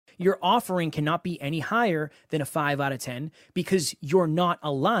Your offering cannot be any higher than a 5 out of 10 because you're not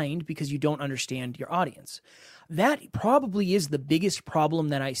aligned, because you don't understand your audience. That probably is the biggest problem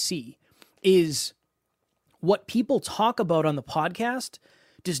that I see, is what people talk about on the podcast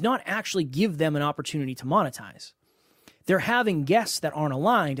does not actually give them an opportunity to monetize. They're having guests that aren't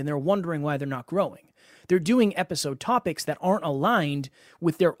aligned and they're wondering why they're not growing. They're doing episode topics that aren't aligned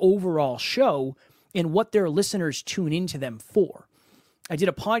with their overall show and what their listeners tune into them for. I did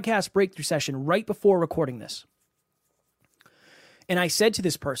a podcast breakthrough session right before recording this. And I said to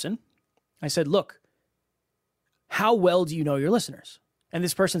this person, I said, look, how well do you know your listeners? And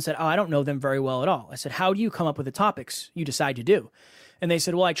this person said, I don't know them very well at all. I said, how do you come up with the topics you decide to do? And they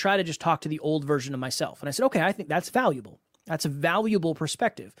said, well, I try to just talk to the old version of myself. And I said, okay, I think that's valuable. That's a valuable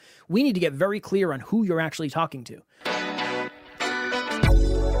perspective. We need to get very clear on who you're actually talking to.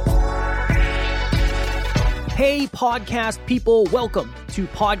 Hey, podcast people, welcome to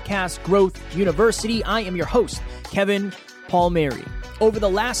Podcast Growth University. I am your host, Kevin Palmieri. Over the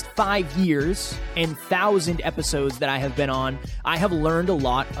last 5 years and 1,000 episodes that I have been on, I have learned a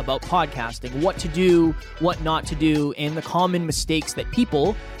lot about podcasting, what to do, what not to do, and the common mistakes that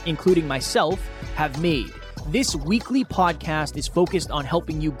people, including myself, have made. This weekly podcast is focused on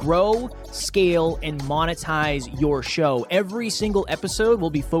helping you grow, scale, and monetize your show. Every single episode will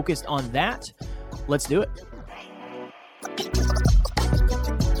be focused on that. Let's do it.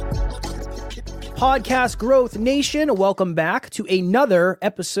 Podcast Growth Nation, welcome back to another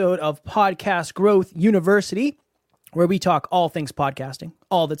episode of Podcast Growth University, where we talk all things podcasting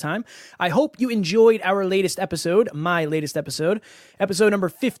all the time. I hope you enjoyed our latest episode, my latest episode number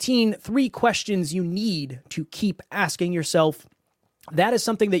 15, 3 questions you need to keep asking yourself. That is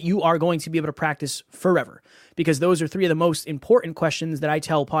something that you are going to be able to practice forever, because those are 3 of the most important questions that I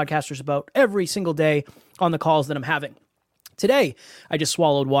tell podcasters about every single day on the calls that I'm having. Today, I just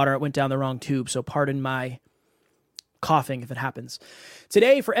swallowed water. It went down the wrong tube, so pardon my coughing if it happens.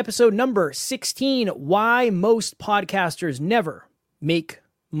 Today, for episode number 16, why most podcasters never make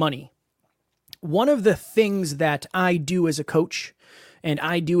money. One of the things that I do as a coach and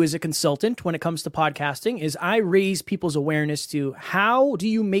I do as a consultant when it comes to podcasting is I raise people's awareness to how do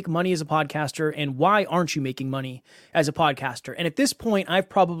you make money as a podcaster and why aren't you making money as a podcaster? And at this point, I've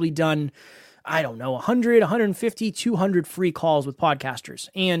probably done 100, 150, 200 free calls with podcasters.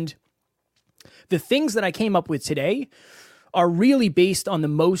 And the things that I came up with today are really based on the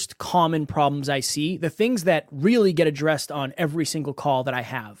most common problems I see, the things that really get addressed on every single call that I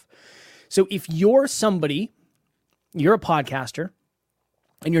have. So if you're a podcaster,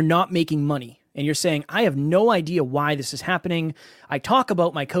 and you're not making money, and you're saying, I have no idea why this is happening. I talk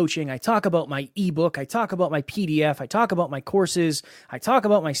about my coaching. I talk about my ebook. I talk about my PDF. I talk about my courses. I talk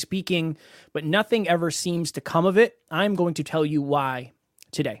about my speaking, but nothing ever seems to come of it. I'm going to tell you why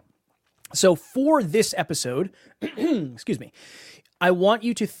today. So for this episode, excuse me, I want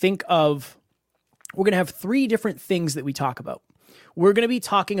you to think of, we're going to have 3 different things that we talk about. We're going to be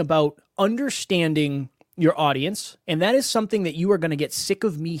talking about understanding your audience, and that is something that you are going to get sick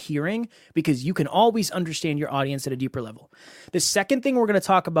of me hearing because you can always understand your audience at a deeper level. The second thing we're going to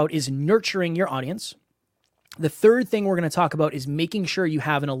talk about is nurturing your audience. The third thing we're going to talk about is making sure you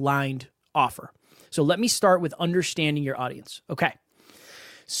have an aligned offer. So let me start with understanding your audience. Okay.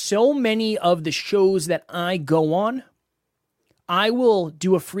 So many of the shows that I go on, I will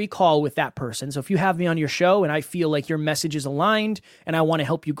do a free call with that person. So if you have me on your show and I feel like your message is aligned and I want to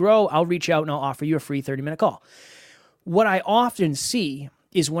help you grow, I'll reach out and I'll offer you a free 30-minute call. What I often see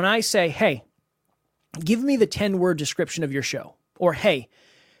is when I say, hey, give me the 10-word description of your show, or hey,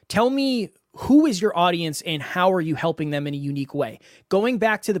 tell me who is your audience and how are you helping them in a unique way? Going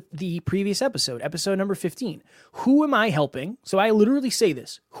back to the previous episode number 15, who am I helping? So I literally say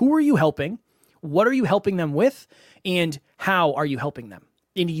this, who are you helping? What are you helping them with? And how are you helping them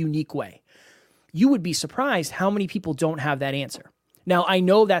in a unique way? You would be surprised how many people don't have that answer. Now, I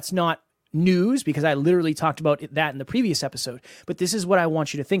know that's not news because I literally talked about that in the previous episode, but this is what I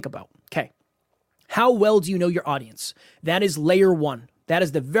want you to think about. Okay. How well do you know your audience? That is layer 1. That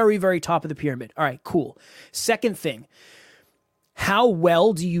is the very, very top of the pyramid. All right, cool. Second thing, how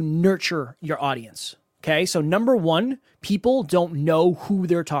well do you nurture your audience? Okay. So number 1, people don't know who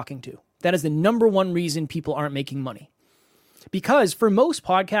they're talking to. That is the number 1 reason people aren't making money. Because for most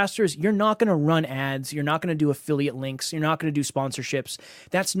podcasters, you're not going to run ads. You're not going to do affiliate links. You're not going to do sponsorships.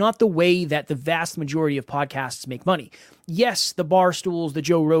 That's not the way that the vast majority of podcasts make money. Yes, the Barstools, the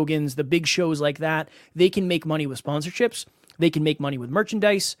Joe Rogans, the big shows like that, they can make money with sponsorships. They can make money with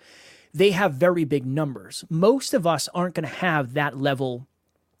merchandise. They have very big numbers. Most of us aren't going to have that level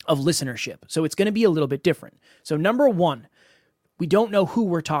of listenership. So it's going to be a little bit different. So number 1, We don't know who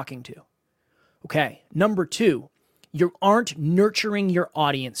we're talking to. Okay. Number 2, you aren't nurturing your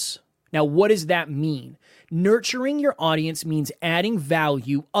audience. Now, what does that mean? Nurturing your audience means adding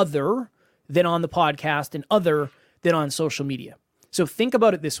value other than on the podcast and other than on social media. So think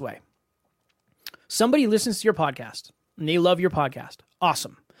about it this way. Somebody listens to your podcast and they love your podcast.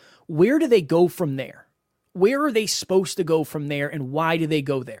 Awesome. Where do they go from there? Where are they supposed to go from there, and why do they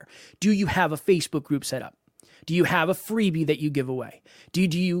go there? Do you have a Facebook group set up? Do you have a freebie that you give away? Do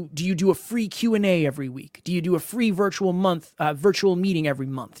you do a free Q&A every week? Do you do a free virtual meeting every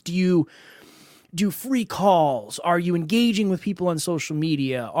month? Do you do free calls? Are you engaging with people on social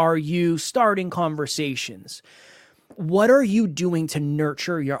media? Are you starting conversations? What are you doing to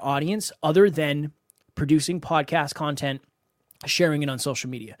nurture your audience other than producing podcast content, sharing it on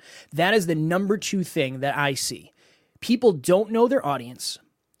social media? That is the number 2 thing that I see. People don't know their audience.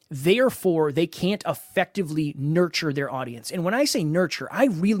 Therefore, they can't effectively nurture their audience. And when I say nurture, I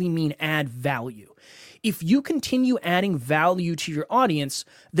really mean add value. If you continue adding value to your audience,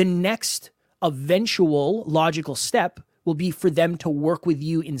 the next eventual logical step will be for them to work with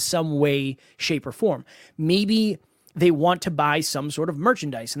you in some way, shape, or form. Maybe they want to buy some sort of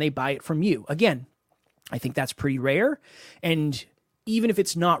merchandise and they buy it from you. Again, I think that's pretty rare. And even if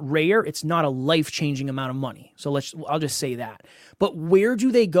it's not rare, it's not a life-changing amount of money. So I'll just say that. But where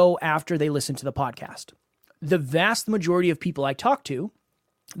do they go after they listen to the podcast? The vast majority of people I talk to,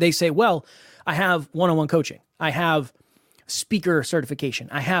 they say, well, I have one-on-one coaching. I have speaker certification.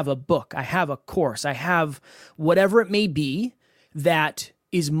 I have a book. I have a course. I have whatever it may be that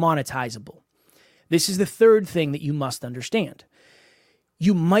is monetizable. This is the third thing that you must understand.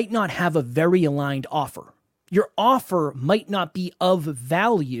 You might not have a very aligned offer. Your offer might not be of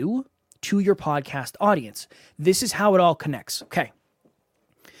value to your podcast audience. This is how it all connects. Okay.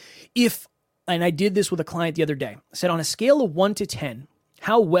 And I did this with a client the other day. I said, on a scale of 1 to 10,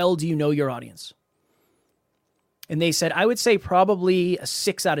 how well do you know your audience? And they said, I would say probably a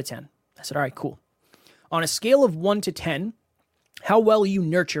 6 out of 10. I said, all right, cool. On a scale of 1 to 10, how well are you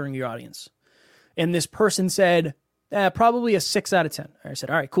nurturing your audience? And this person said, probably a 6 out of 10. I said,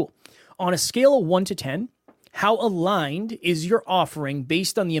 all right, cool. On a scale of 1 to 10, how aligned is your offering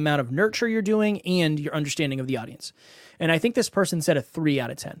based on the amount of nurture you're doing and your understanding of the audience? And I think this person said a 3 out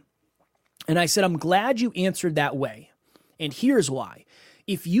of 10. And I said, I'm glad you answered that way. And here's why.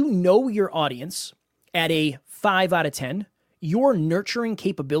 If you know your audience at a 5 out of 10, your nurturing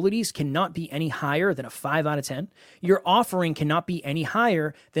capabilities cannot be any higher than a 5 out of 10. Your offering cannot be any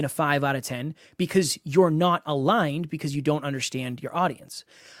higher than a 5 out of 10 because you're not aligned because you don't understand your audience.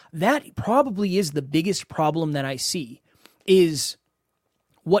 That probably is the biggest problem that I see, is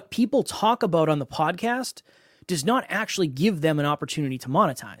what people talk about on the podcast does not actually give them an opportunity to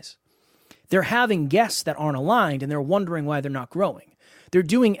monetize. They're having guests that aren't aligned and they're wondering why they're not growing. They're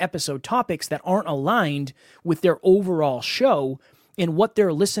doing episode topics that aren't aligned with their overall show and what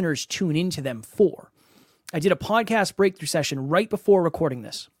their listeners tune into them for. I did a podcast breakthrough session right before recording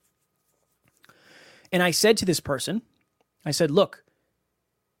this. And I said to this person, I said, look,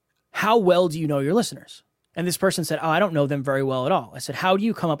 how well do you know your listeners? And this person said, I don't know them very well at all. I said, how do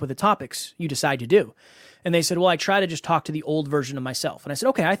you come up with the topics you decide to do? And they said, well, I try to just talk to the old version of myself. And I said,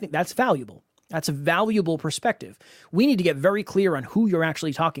 okay, I think that's valuable. That's a valuable perspective. We need to get very clear on who you're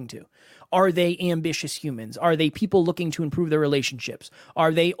actually talking to. Are they ambitious humans? Are they people looking to improve their relationships?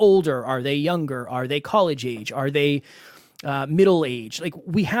 Are they older? Are they younger? Are they college age? Are they middle age? Like,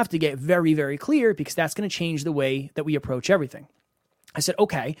 we have to get very, very clear because that's going to change the way that we approach everything. I said,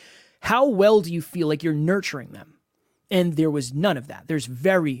 okay, how well do you feel like you're nurturing them? And there was none of that. There's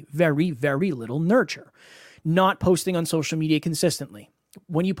very, very, very little nurture. Not posting on social media consistently.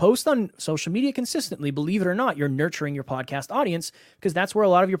 When you post on social media consistently, believe it or not, you're nurturing your podcast audience because that's where a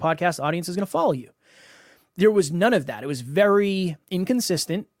lot of your podcast audience is going to follow you. There was none of that. It was very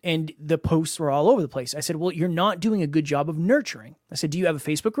inconsistent and the posts were all over the place. I said, well, you're not doing a good job of nurturing. I said, do you have a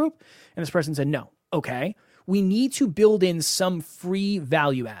Facebook group? And this person said, no. Okay. We need to build in some free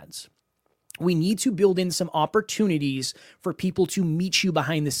value adds. We need to build in some opportunities for people to meet you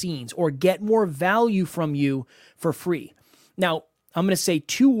behind the scenes or get more value from you for free. Now, I'm going to say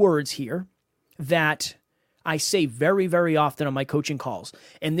 2 words here that I say very, very often on my coaching calls.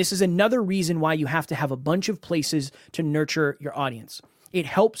 And this is another reason why you have to have a bunch of places to nurture your audience. It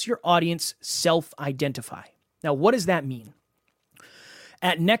helps your audience self-identify. Now, what does that mean?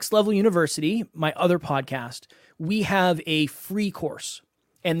 At Next Level University, my other podcast, we have a free course.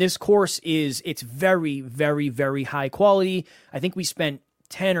 And this course it's very, very, very high quality. I think we spent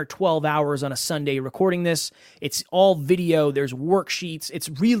 10 or 12 hours on a Sunday recording this. It's all video. There's worksheets. It's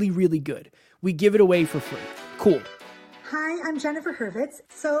really, really good. We give it away for free. Cool. Hi, I'm Jennifer Hurwitz.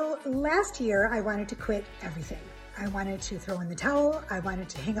 So last year I wanted to quit everything. I wanted to throw in the towel. I wanted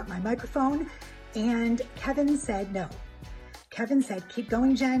to hang up my microphone. And Kevin said no. Kevin said, keep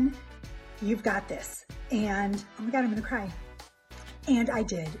going, Jen. You've got this. And oh my God, I'm gonna cry. And I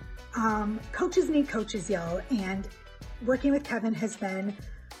did. Coaches need coaches, yo. And working with Kevin has been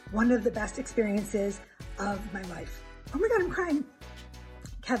one of the best experiences of my life. Oh my God, I'm crying.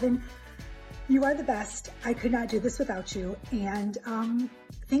 Kevin, you are the best. I could not do this without you. And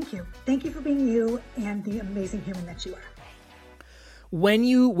thank you. Thank you for being you and the amazing human that you are.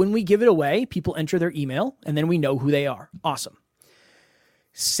 When we give it away, people enter their email and then we know who they are. Awesome.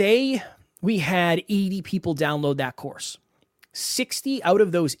 Say we had 80 people download that course. 60 out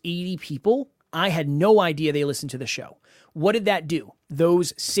of those 80 people, I had no idea they listened to the show. What did that do?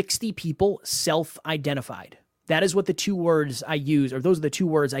 Those 60 people self-identified. That is what the two words I use, or those are the two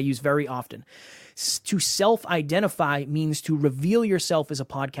words I use very often. To self-identify means to reveal yourself as a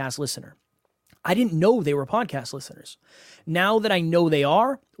podcast listener. I didn't know they were podcast listeners. Now that I know they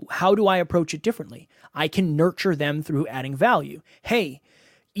are, how do I approach it differently? I can nurture them through adding value. Hey,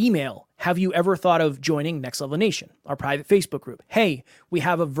 email, have you ever thought of joining Next Level Nation, our private Facebook group? Hey, we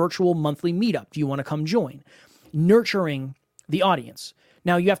have a virtual monthly meetup. Do you want to come join? Nurturing the audience.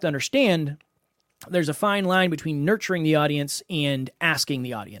 Now you have to understand there's a fine line between nurturing the audience and asking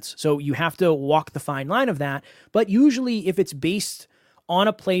the audience. So you have to walk the fine line of that. But usually if it's based on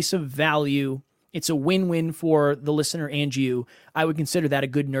a place of value, it's a win-win for the listener and you. I would consider that a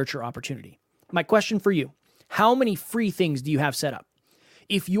good nurture opportunity. My question for you, how many free things do you have set up?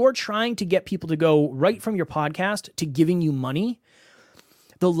 If you're trying to get people to go right from your podcast to giving you money,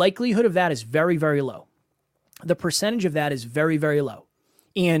 the likelihood of that is very, very low. The percentage of that is very, very low.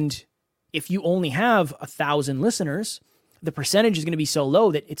 And if you only have 1,000 listeners, the percentage is going to be so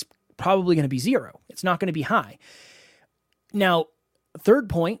low that it's probably going to be zero. It's not going to be high. Now, third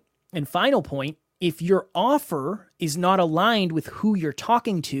point and final point, if your offer is not aligned with who you're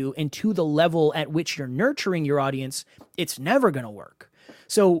talking to and to the level at which you're nurturing your audience, it's never going to work.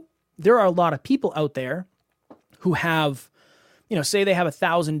 So there are a lot of people out there who have, say they have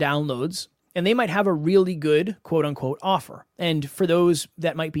 1,000 downloads, and they might have a really good quote unquote offer. And for those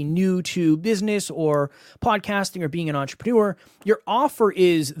that might be new to business or podcasting or being an entrepreneur, your offer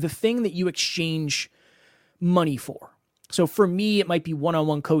is the thing that you exchange money for. So for me, it might be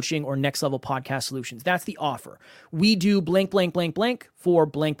one-on-one coaching or next level podcast solutions. That's the offer. We do blank, blank, blank, blank for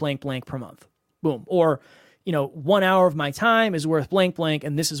blank, blank, blank per month. Boom. Or, 1 hour of my time is worth blank, blank,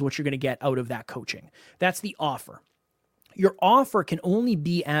 and this is what you're going to get out of that coaching. That's the offer. Your offer can only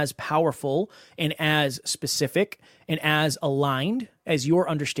be as powerful and as specific and as aligned as your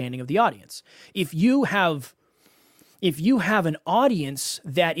understanding of the audience. If you have an audience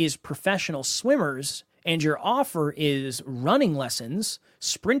that is professional swimmers and your offer is running lessons,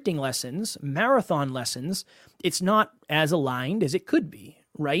 sprinting lessons, marathon lessons, it's not as aligned as it could be,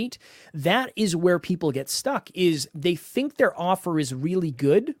 right? That is where people get stuck, is they think their offer is really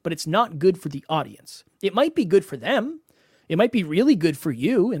good, but it's not good for the audience. It might be good for them. It might be really good for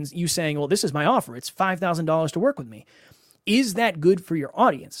you and you saying, well, this is my offer. It's $5,000 to work with me. Is that good for your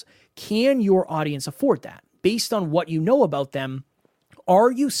audience? Can your audience afford that? Based on what you know about them,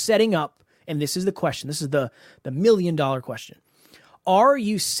 are you setting up, and this is the question, this is the $1 million question. Are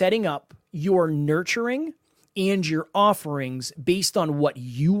you setting up your nurturing and your offerings based on what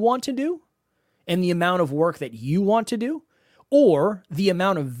you want to do and the amount of work that you want to do, or the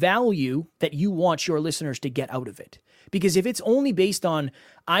amount of value that you want your listeners to get out of it? Because if it's only based on,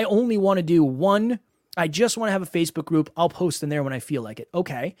 I only want to do one, I just want to have a Facebook group, I'll post in there when I feel like it.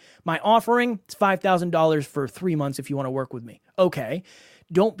 Okay. My offering, it's $5,000 for 3 months if you want to work with me. Okay.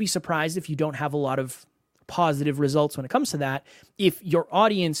 Don't be surprised if you don't have a lot of positive results when it comes to that. If your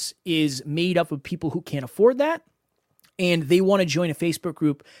audience is made up of people who can't afford that and they want to join a Facebook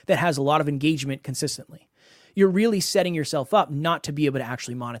group that has a lot of engagement consistently, you're really setting yourself up not to be able to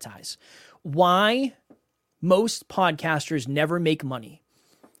actually monetize. Why most podcasters never make money?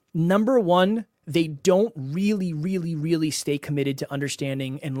 Number one, they don't really stay committed to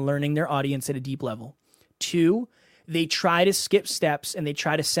understanding and learning their audience at a deep level. Two, they try to skip steps and they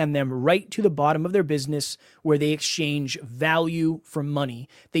try to send them right to the bottom of their business where they exchange value for money.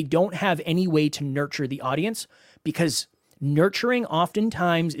 They don't have any way to nurture the audience because nurturing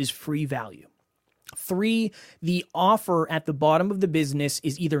oftentimes is free value. Three, the offer at the bottom of the business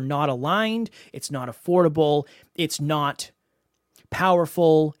is either not aligned, it's not affordable, it's not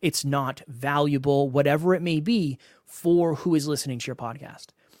powerful, it's not valuable, whatever it may be for who is listening to your podcast.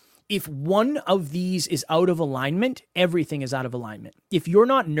 If one of these is out of alignment, everything is out of alignment. If you're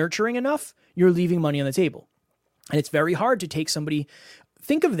not nurturing enough, you're leaving money on the table. And it's very hard to take somebody.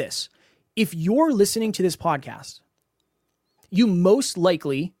 Think of this. If you're listening to this podcast, you most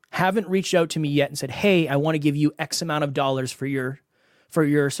likely haven't reached out to me yet and said, hey, I want to give you X amount of dollars for your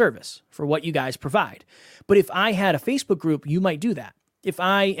service, for what you guys provide. But if I had a Facebook group, you might do that.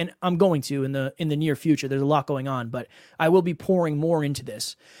 And I'm going to in the near future, there's a lot going on, but I will be pouring more into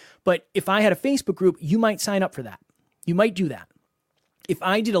this. But if I had a Facebook group, you might sign up for that. You might do that. If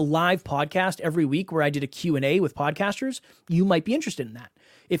I did a live podcast every week where I did a Q&A with podcasters, you might be interested in that.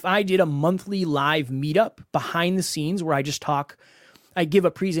 If I did a monthly live meetup behind the scenes where I just talk, I give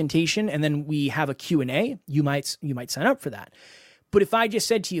a presentation and then we have a Q&A, you might sign up for that. But if I just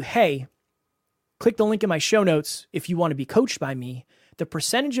said to you, hey, click the link in my show notes if you want to be coached by me, the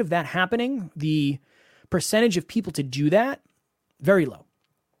percentage of that happening, the percentage of people to do that, very low.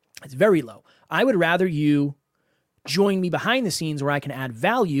 It's very low. I would rather you join me behind the scenes where I can add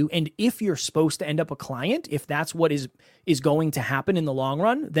value. And if you're supposed to end up a client, if that's what is going to happen in the long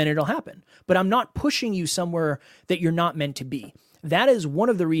run, then it'll happen. But I'm not pushing you somewhere that you're not meant to be. That is one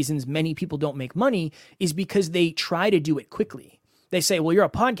of the reasons many people don't make money, is because they try to do it quickly. They say, well, you're a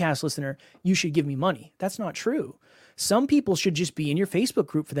podcast listener, you should give me money. That's not true. Some people should just be in your Facebook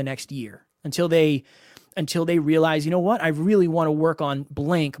group for the next year until they realize, you know what, I really want to work on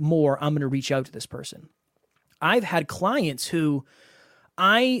blank more. I'm going to reach out to this person. I've had clients who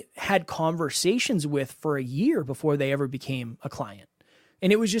I had conversations with for a year before they ever became a client.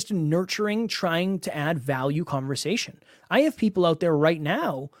 And it was just a nurturing, trying to add value conversation. I have people out there right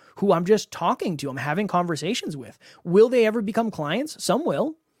now who I'm just talking to, I'm having conversations with. Will they ever become clients? Some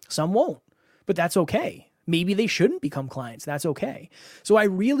will, some won't, but that's okay. Maybe they shouldn't become clients. That's okay. So I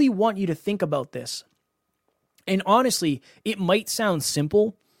really want you to think about this. And honestly, it might sound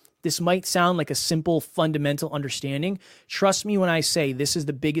simple. This might sound like a simple, fundamental understanding. Trust me when I say this is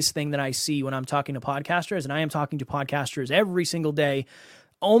the biggest thing that I see when I'm talking to podcasters, and I am talking to podcasters every single day,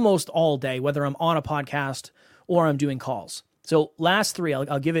 almost all day, whether I'm on a podcast or I'm doing calls. So last three,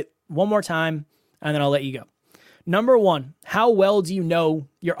 I'll give it one more time, and then I'll let you go. Number one, how well do you know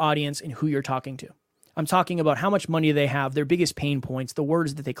your audience and who you're talking to? I'm talking about how much money they have, their biggest pain points, the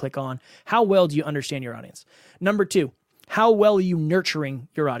words that they click on. How well do you understand your audience? Number two, how well are you nurturing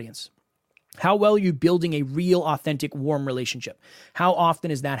your audience? How well are you building a real, authentic, warm relationship? How often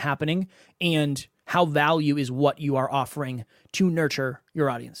is that happening? And how value is what you are offering to nurture your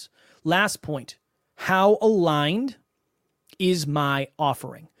audience? Last point, how aligned is my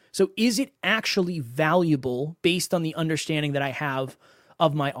offering? So is it actually valuable based on the understanding that I have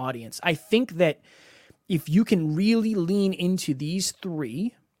of my audience? I think that if you can really lean into these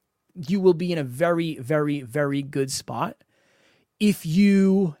three, you will be in a very, very, very good spot. If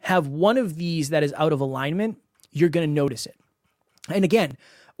you have one of these that is out of alignment, you're going to notice it. And again,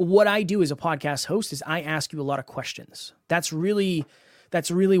 what I do as a podcast host is I ask you a lot of questions. That's really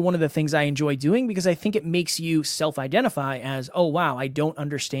one of the things I enjoy doing, because I think it makes you self-identify as, oh, wow, I don't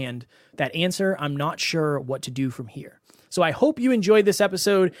understand that answer. I'm not sure what to do from here. So I hope you enjoyed this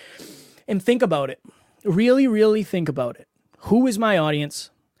episode and think about it. Really, really think about it. Who is my audience?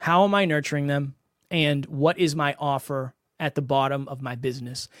 How am I nurturing them? And what is my offer at the bottom of my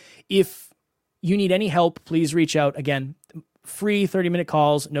business? If you need any help, please reach out. Again, free 30-minute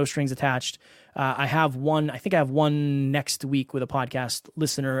calls, no strings attached. I think I have one next week with a podcast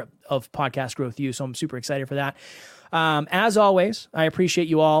listener of Podcast Growth U, so I'm super excited for that. As always, I appreciate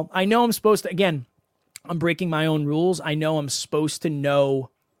you all. I know I'm breaking my own rules. I know I'm supposed to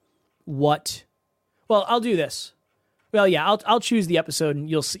know I'll do this. Well, yeah, I'll choose the episode and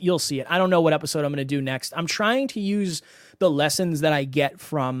you'll see it. I don't know what episode I'm going to do next. I'm trying to use the lessons that I get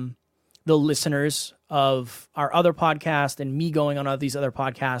from the listeners of our other podcast and me going on all these other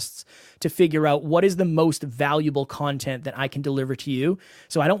podcasts to figure out what is the most valuable content that I can deliver to you.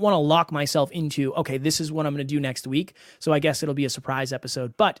 So I don't want to lock myself into, okay, this is what I'm going to do next week. So I guess it'll be a surprise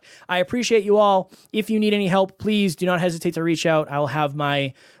episode. But I appreciate you all. If you need any help, please do not hesitate to reach out. I'll have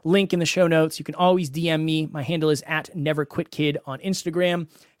my link in the show notes. You can always DM me. My handle is @NeverQuitKid on Instagram.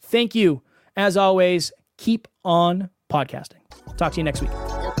 Thank you. As always, keep on podcasting. Talk to you next week.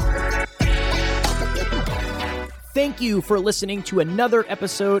 Thank you for listening to another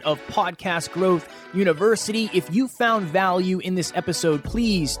episode of Podcast Growth University. If you found value in this episode,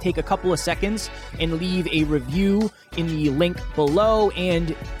 please take a couple of seconds and leave a review in the link below.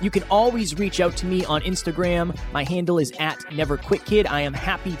 And you can always reach out to me on Instagram. My handle is @NeverQuitKid. I am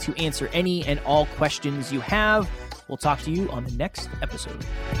happy to answer any and all questions you have. We'll talk to you on the next episode.